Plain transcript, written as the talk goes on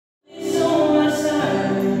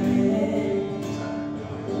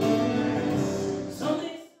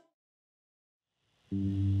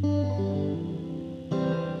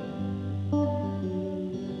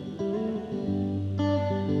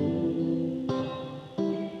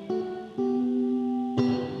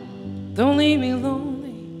Don't leave me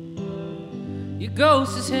lonely, your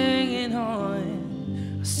ghost is hanging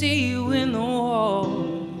on. I see you in the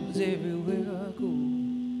walls everywhere I go.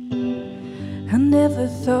 I never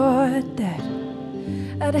thought that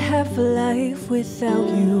I'd have a life without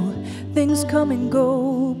you. Things come and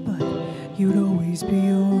go, but you'd always be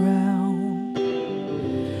around.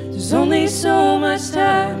 There's only so much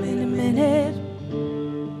time in a minute.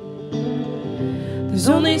 There's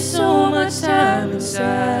only so much time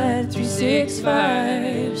inside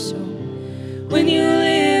 365. So when you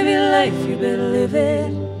live your life, you better live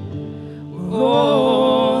it. We're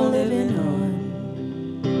all living on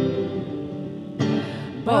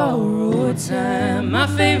borrowed time. My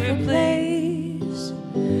favorite place,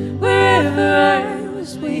 wherever I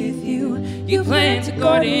was with you. You plant a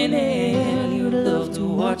garden and you'd love to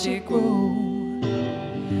watch it grow.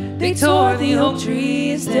 They tore the oak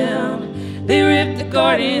trees down, they ripped the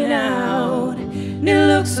garden out, and it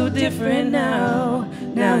looks so different now.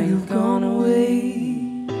 Now you've gone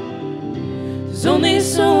away. There's only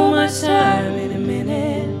so much time in a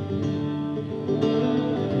minute.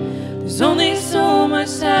 There's only so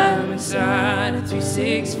much time inside a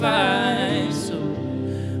 365. So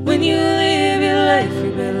when you live your life,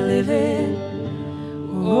 you better live it.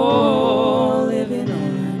 We're all living on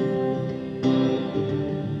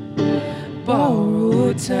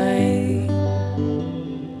borrowed time.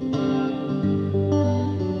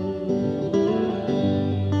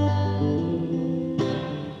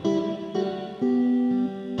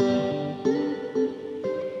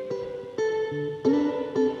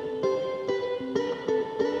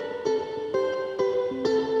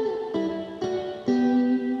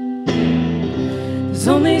 There's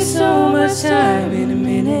only so much time in a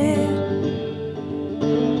minute.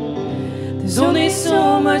 There's only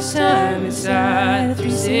so much time inside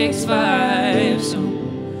 365. So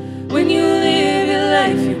when you live your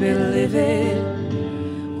life, you better live it.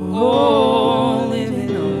 We're all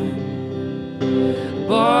living on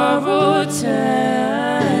borrowed time.